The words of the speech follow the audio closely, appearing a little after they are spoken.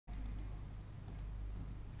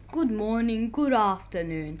good morning, good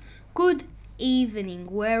afternoon, good evening,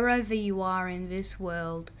 wherever you are in this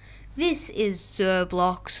world. This is Sir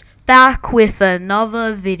Blox, back with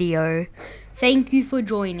another video. Thank you for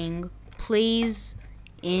joining. Please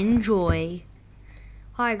enjoy.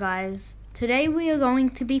 Hi guys, today we are going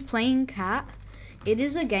to be playing Cat. It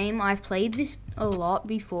is a game I've played this a lot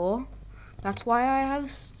before. That's why I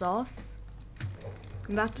have stuff.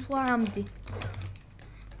 And that's why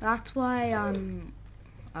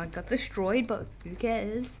I got destroyed, but who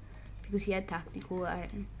cares? Because he had tactical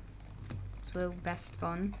item. So best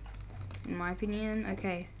fun, in my opinion.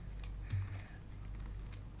 Okay.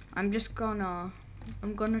 I'm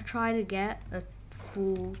gonna try to get a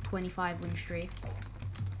full 25 win streak.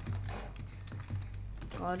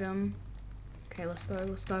 Got him. Okay, let's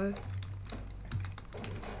go.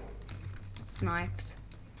 Sniped.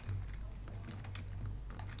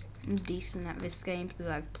 I'm decent at this game because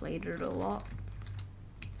I've played it a lot.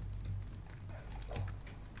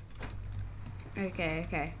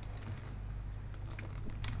 Okay.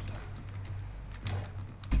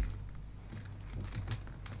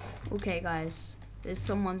 Okay, guys. There's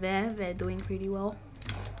someone there. They're doing pretty well.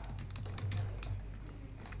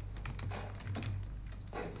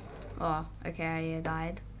 Oh, okay, I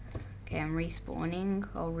died. Okay, I'm respawning.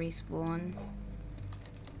 I'll respawn.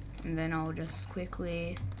 And then I'll just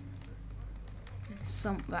quickly...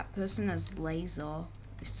 That person has laser.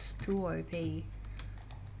 It's too OP.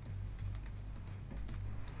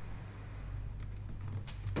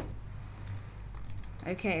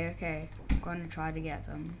 Okay. I'm gonna try to get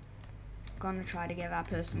them. Gonna try to get that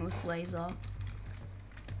person with laser.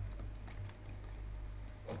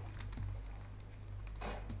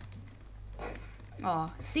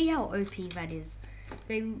 Oh, see how OP that is?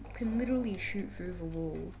 They can literally shoot through the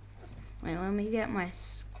wall. Wait, let me get my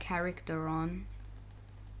character on.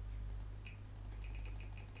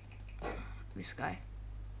 This guy.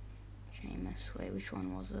 Seamus. Wait, which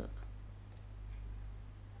one was it?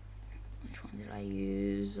 Which one did I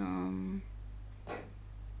use? Wait,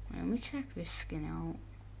 let me check this skin out.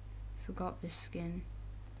 Forgot this skin.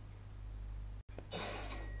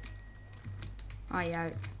 Oh yeah,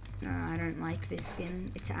 no, I don't like this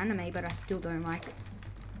skin. It's anime, but I still don't like it.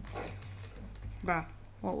 Bruh,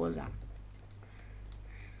 what was that?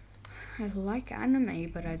 I like anime,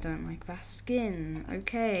 but I don't like that skin.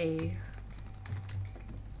 Okay.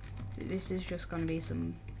 This is just gonna be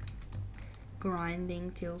some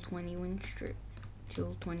grinding till 20 win streak,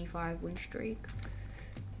 till 25 win streak,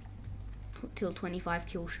 till 25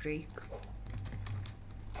 kill streak.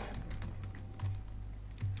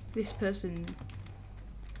 This person.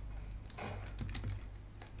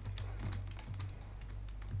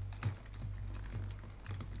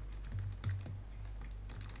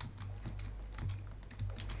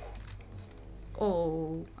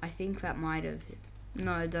 Oh, I think that might have.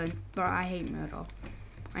 No, don't. But I hate murder.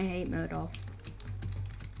 I hate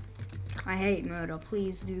murder.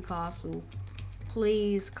 Please do castle.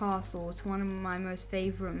 Please castle. It's one of my most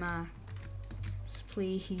favorite maps.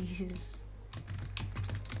 Please.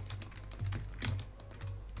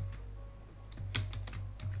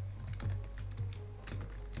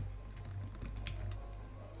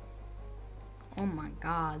 Oh my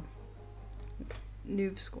god.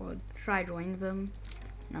 Noob squad. Should I join them?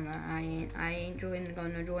 No, I ain't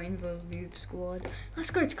gonna join the noob squad.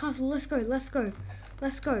 Let's go to castle. Let's go.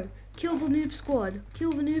 Kill the noob squad.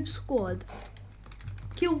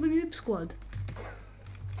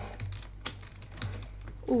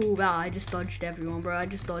 Oh wow, I just dodged everyone, bro. I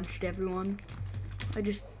just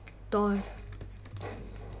died.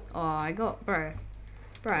 Oh, I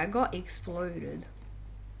got exploded.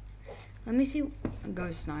 Let me see.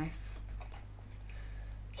 Ghost knife.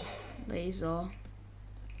 Laser.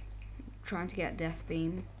 Trying to get death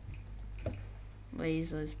beam.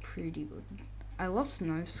 Laser is pretty good. I lost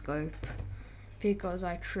no scope because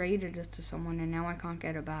I traded it to someone and now I can't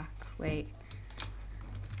get it back. Wait,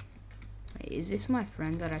 is this my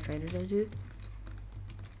friend that I traded it to?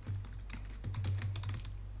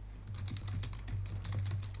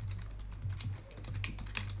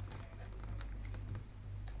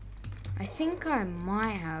 I think I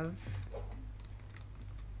might have.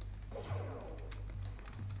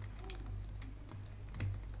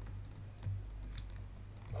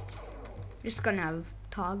 Just gonna have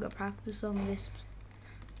target practice on this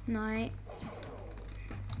night.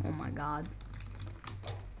 Oh my god.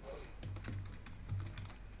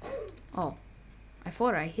 Oh, I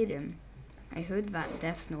thought I hit him. I heard that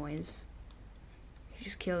death noise. He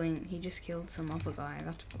just killed some other guy,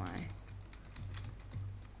 that's why.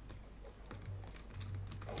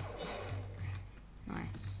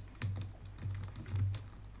 Nice.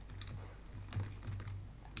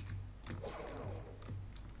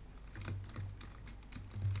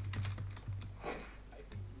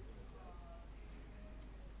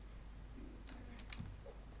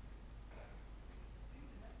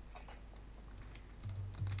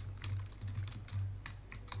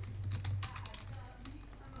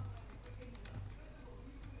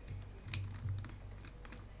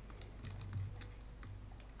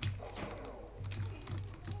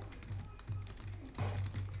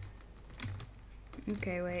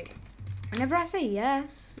 Okay, wait. Whenever I say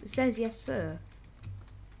yes, it says yes, sir.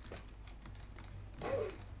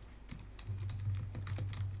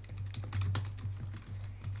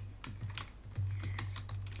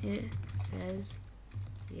 It says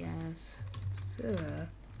yes, sir.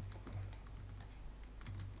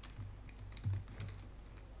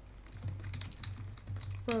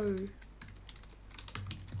 Bro.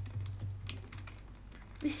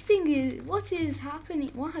 This thing is, what is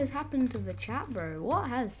happening? What has happened to the chat, bro? What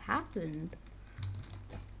has happened?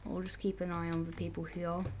 I'll just keep an eye on the people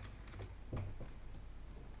here.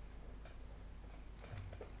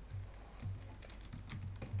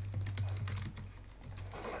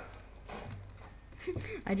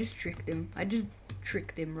 I just tricked him. I just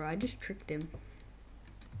tricked him, bro. I just tricked him.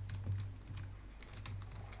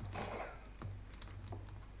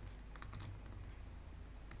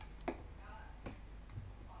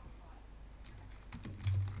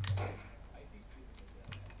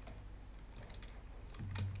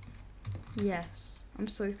 Yes, I'm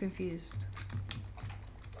so confused.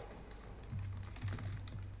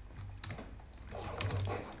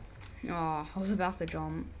 Oh, I was about to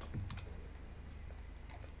jump.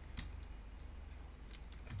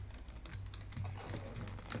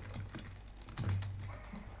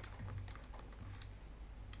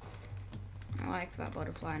 I like that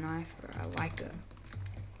butterfly knife, bro. I like it.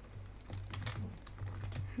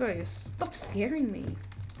 Bro, stop scaring me.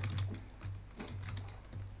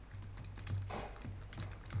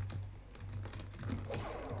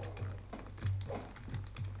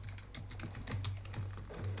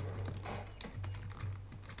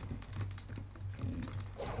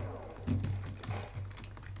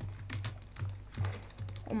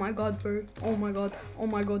 Oh my god, bro. Oh my god. Oh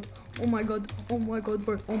my god. Oh my god. Oh my god,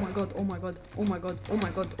 bro. Oh my god. Oh my god. Oh my god. Oh my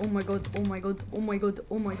god. Oh my god. Oh my god. Oh my god.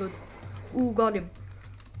 Oh my god. Ooh, got him.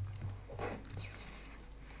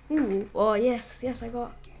 Ooh. Oh yes. Yes, I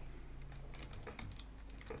got.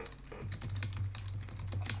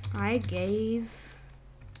 I gave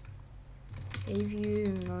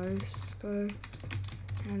you no scope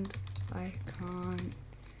and I can't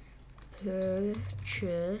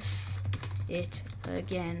purchase it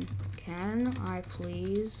again. Can I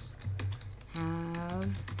please have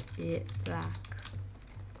it back?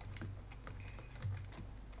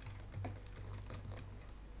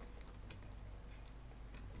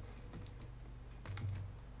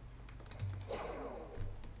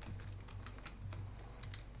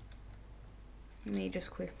 Let me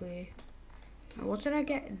just quickly. What did I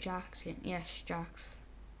get? Jax in? Yes, Jax.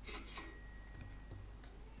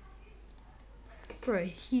 Bro,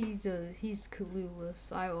 he's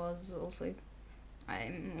clueless. I'm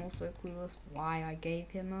also clueless why I gave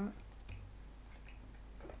him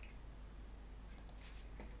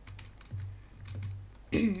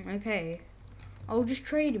it. Okay, I'll just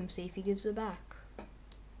trade him, see if he gives it back.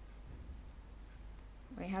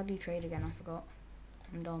 Wait, how do you trade again? I forgot.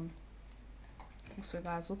 I'm done. Also,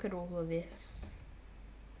 guys, look at all of this.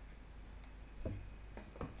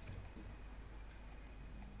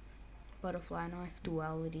 Butterfly knife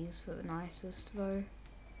dualities for the nicest though.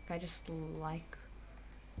 I just like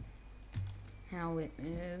how it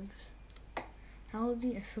moves.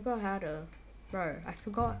 I forgot how to, bro, I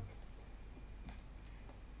forgot.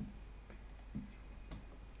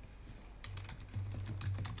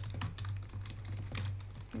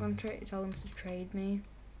 I'm gonna tell him to trade me.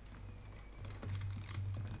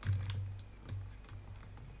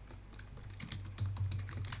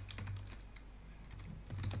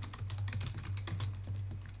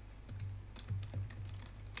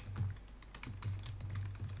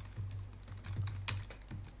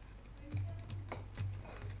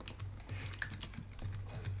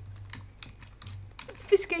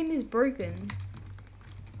 This game is broken.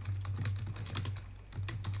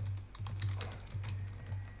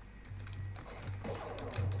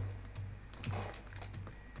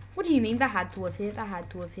 What do you mean that had to have hit? That had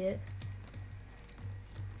to have hit.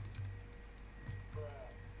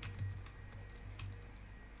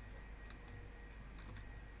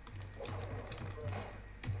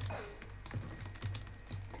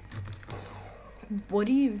 What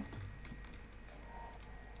do you...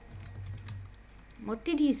 What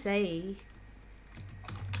did he say?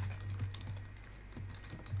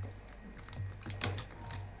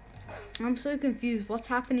 I'm so confused. What's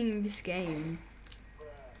happening in this game?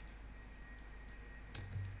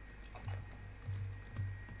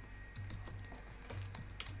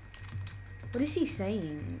 What is he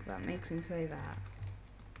saying that makes him say that?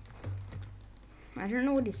 I don't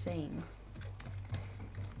know what he's saying.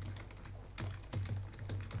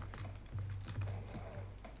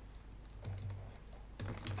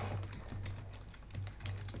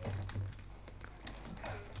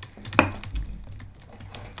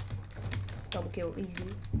 double kill, easy.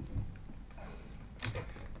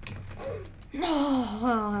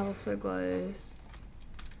 Oh, that was so close.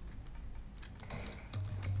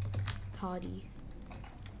 Tardy.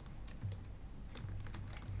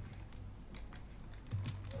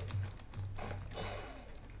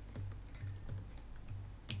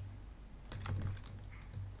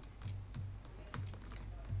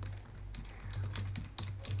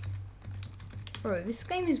 Bro, this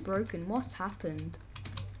game is broken. What's happened?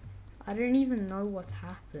 I don't even know what's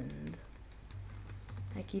happened.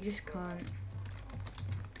 Like, you just can't.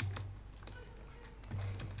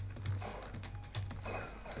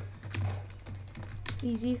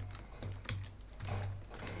 Easy.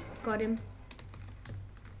 Got him.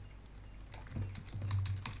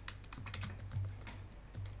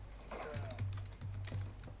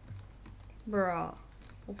 Bruh.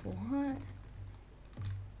 What?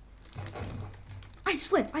 I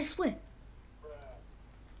swear, I swear.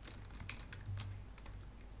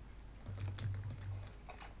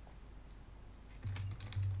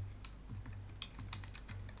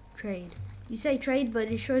 Trade. You say trade,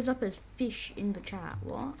 but it shows up as fish in the chat.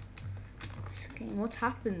 What? Okay, what's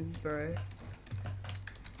happened, bro?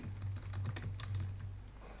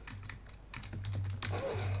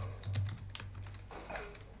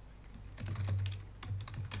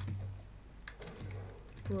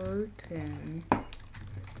 Broken.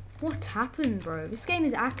 What's happened, bro? This game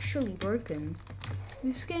is actually broken.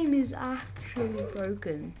 This game is actually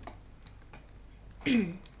broken.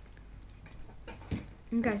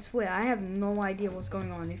 And I swear, I have no idea what's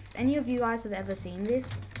going on. If any of you guys have ever seen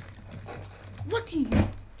this, what do you?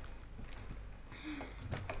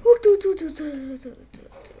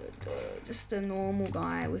 Just a normal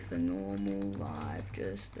guy with a normal life.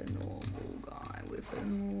 Just a normal guy with a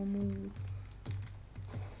normal.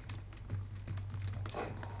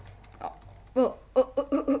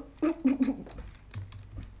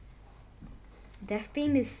 Death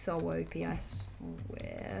Beam is so OP, I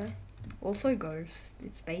swear. Also Ghost.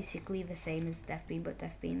 It's basically the same as Death Beam, but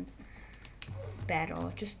Death Beam's better.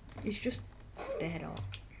 It's just better.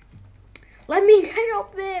 Let me get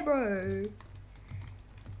up there, bro.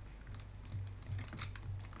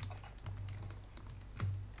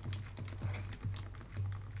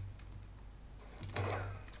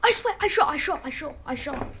 I swear, I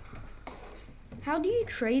shot. How do you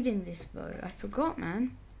trade in this though? I forgot,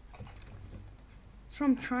 man. So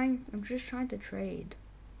I'm just trying to trade.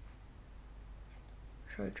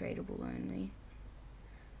 Show tradable only.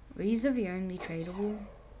 These are the only tradable.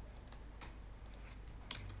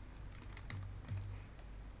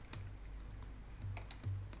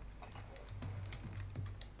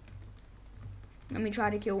 Let me try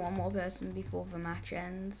to kill one more person before the match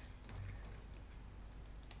ends.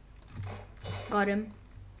 Got him.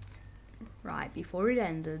 Right, before it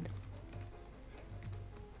ended.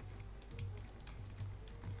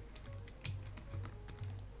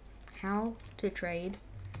 How to trade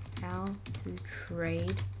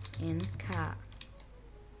in cat.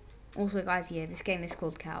 Also guys, yeah, this game is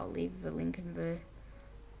called Cat. I'll leave the link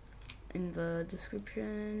in the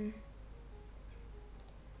description.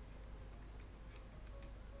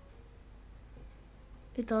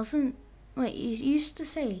 It doesn't, wait, it used to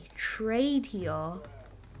say trade here.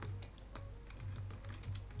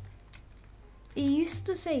 It used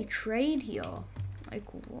to say trade here. Like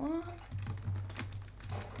what?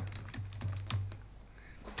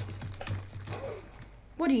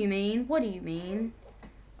 What do you mean? What do you mean?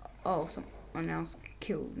 Oh, someone else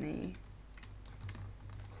killed me.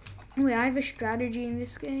 Wait, I have a strategy in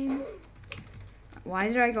this game. Why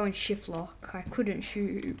did I go in shift lock? I couldn't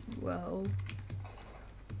shoot well.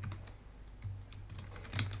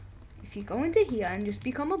 If you go into here and just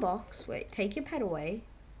become a box, wait, take your pet away.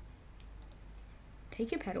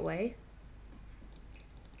 Take your pet away.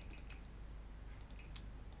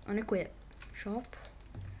 Unequip. Shop.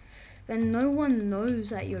 Then no one knows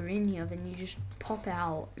that you're in here, then you just pop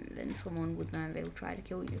out, and then someone would know and they will try to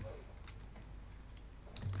kill you.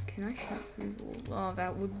 Can I shoot through the wall? Oh,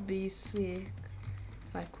 that would be sick.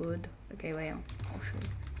 If I could. Okay, wait, I'll show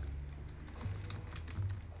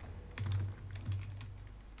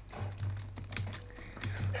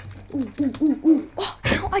you. Ooh. Oh,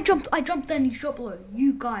 no, I jumped then he shot below.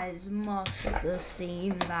 You guys must have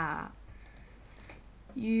seen that.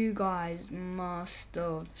 You guys must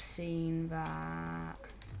have seen that.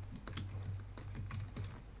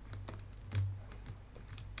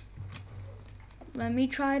 Let me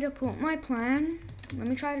try to put my plan. Let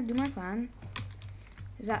me try to do my plan.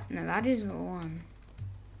 Is that, no, that is the one.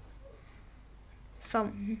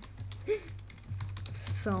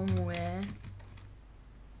 Somewhere.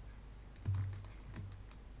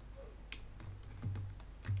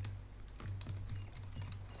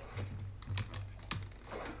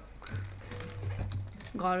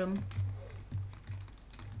 Got him.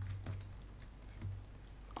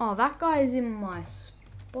 Oh, that guy is in my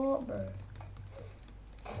spot, bro.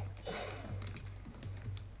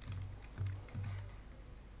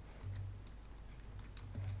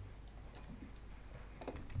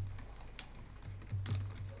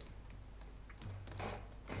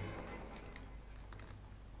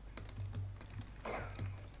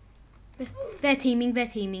 They're teaming,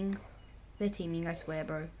 I swear,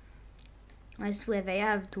 bro. I swear they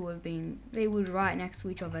have to have been, they were right next to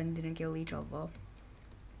each other and didn't kill each other.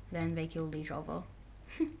 Then they killed each other.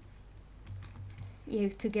 Yeah,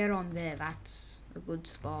 to get on there, that's a good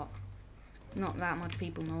spot. Not that much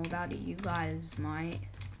people know about it, you guys might.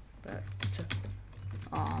 But,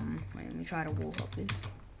 wait, let me try to wall up this.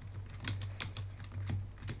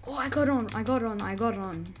 Oh, I got on.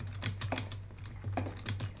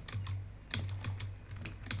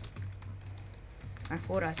 I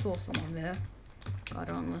thought I saw someone there.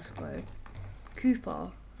 Got on, let's go. Cooper.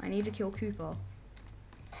 I need to kill Cooper.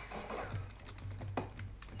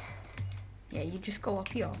 Yeah, you just go up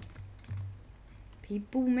here.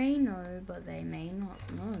 People may know, but they may not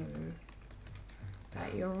know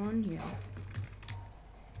that you're on here.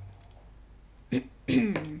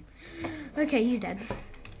 Okay, he's dead.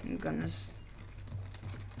 I'm gonna...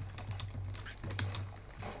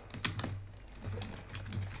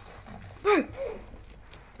 Bro!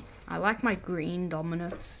 I like my green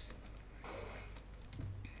Dominus.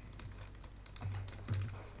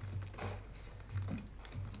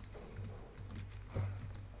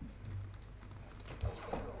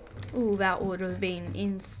 Ooh, that would have been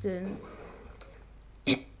instant.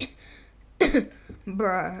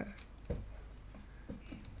 Bruh.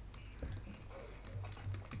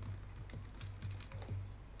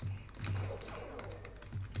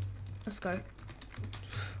 Let's go.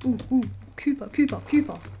 Ooh,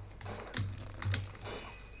 Cooper.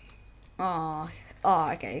 Oh,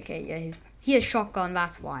 okay, yeah. He has shotgun,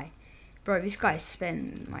 that's why. Bro, this guy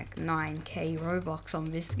spent like 9k Robux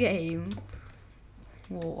on this game.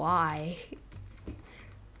 Why?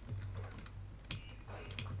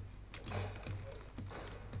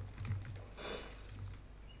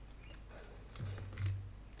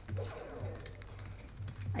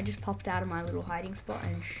 I just popped out of my little hiding spot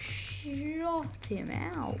and shot him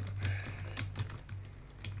out.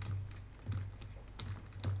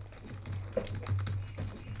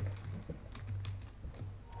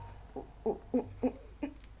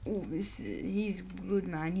 He's good,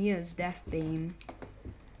 man. He has death beam.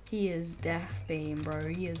 Bro. He is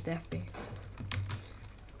death beam.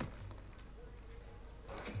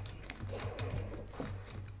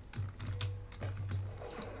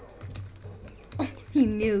 Oh, he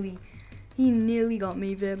nearly got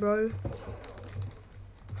me there, bro.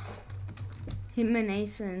 Him and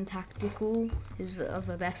Ace and Tactical is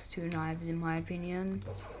the best two knives in my opinion.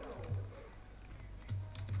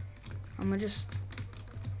 I'ma just...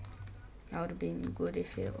 That would have been good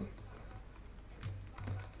if it...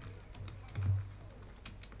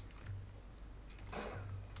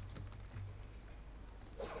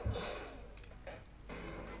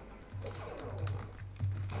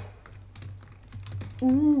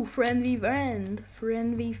 Ooh, friendly friend,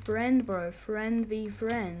 bro, friendly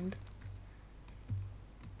friend.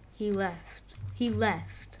 He left.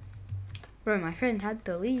 Bro, my friend had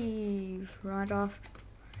to leave right after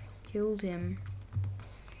killed him.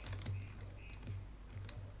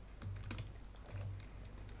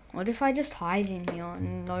 What if I just hide in here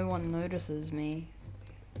and no one notices me?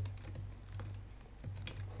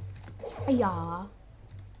 Yeah.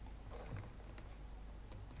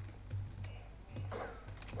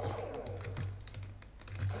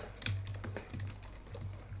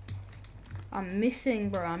 I'm missing,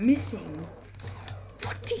 bro. I'm missing.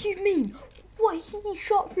 What do you mean? What? He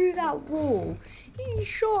shot through that wall. He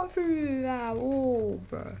shot through that wall,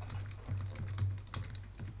 bro.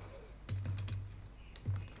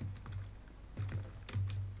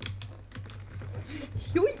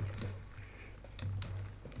 Yoink.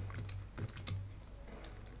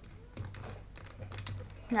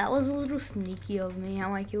 That was a little sneaky of me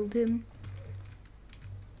how I killed him.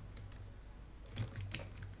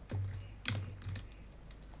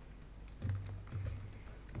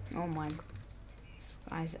 Oh my god. This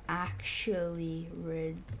guy's actually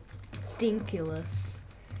ridiculous.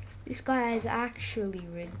 This guy is actually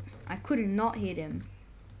I could not hit him.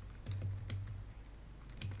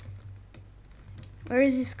 Where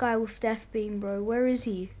is this guy with death beam, bro? Where is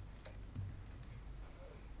he?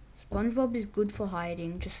 SpongeBob is good for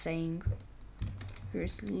hiding, just saying. If you're a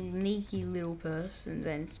sneaky little person,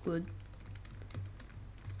 then it's good.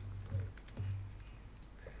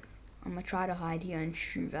 I'm gonna try to hide here and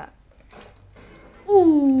shoot that.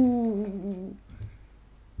 Ooh!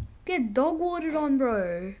 Get dog watered on,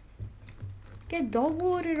 bro. Get dog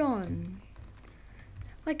watered on.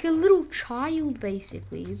 Like a little child,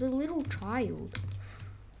 basically. He's a little child.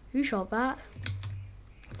 Who shot that?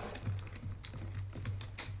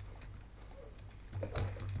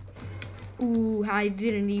 Ooh, I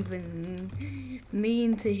didn't even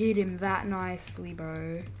mean to hit him that nicely,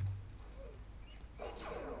 bro.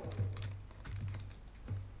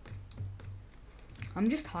 I'm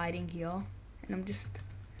just hiding here, and I'm just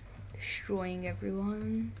destroying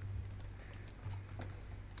everyone.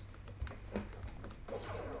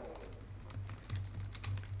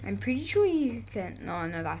 I'm pretty sure you can... No,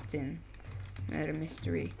 that's in Murder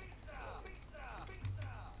Mystery.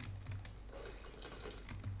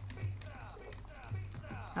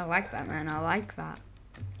 I like that, man. I like that.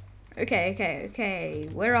 Okay.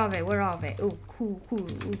 Where are they? Oh, cool.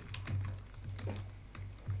 Ooh.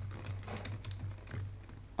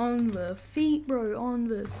 On the feet, bro. On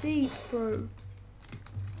the feet, bro.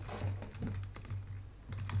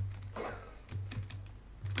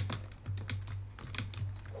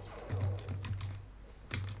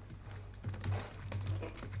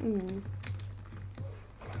 Ooh.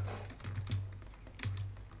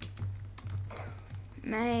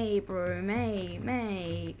 May, bro.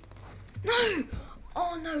 May. No!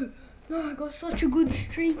 Oh, no. No, I got such a good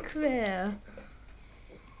streak there.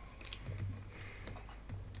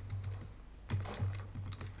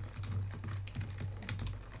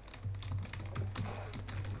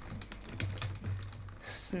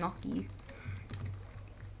 Snocky.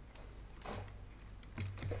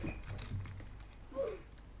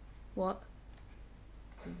 What?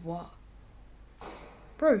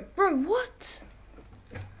 Bro, what?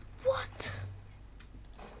 What?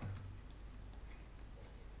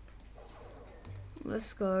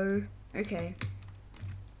 Let's go. Okay.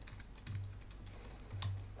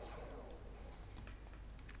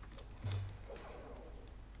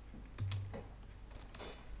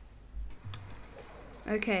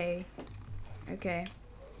 Okay.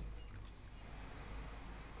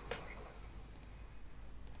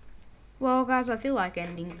 Well, guys, I feel like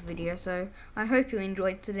ending the video, so I hope you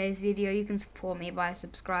enjoyed today's video. You can support me by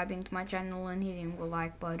subscribing to my channel and hitting the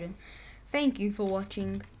like button. Thank you for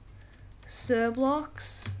watching.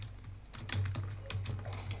 Blox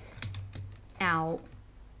out.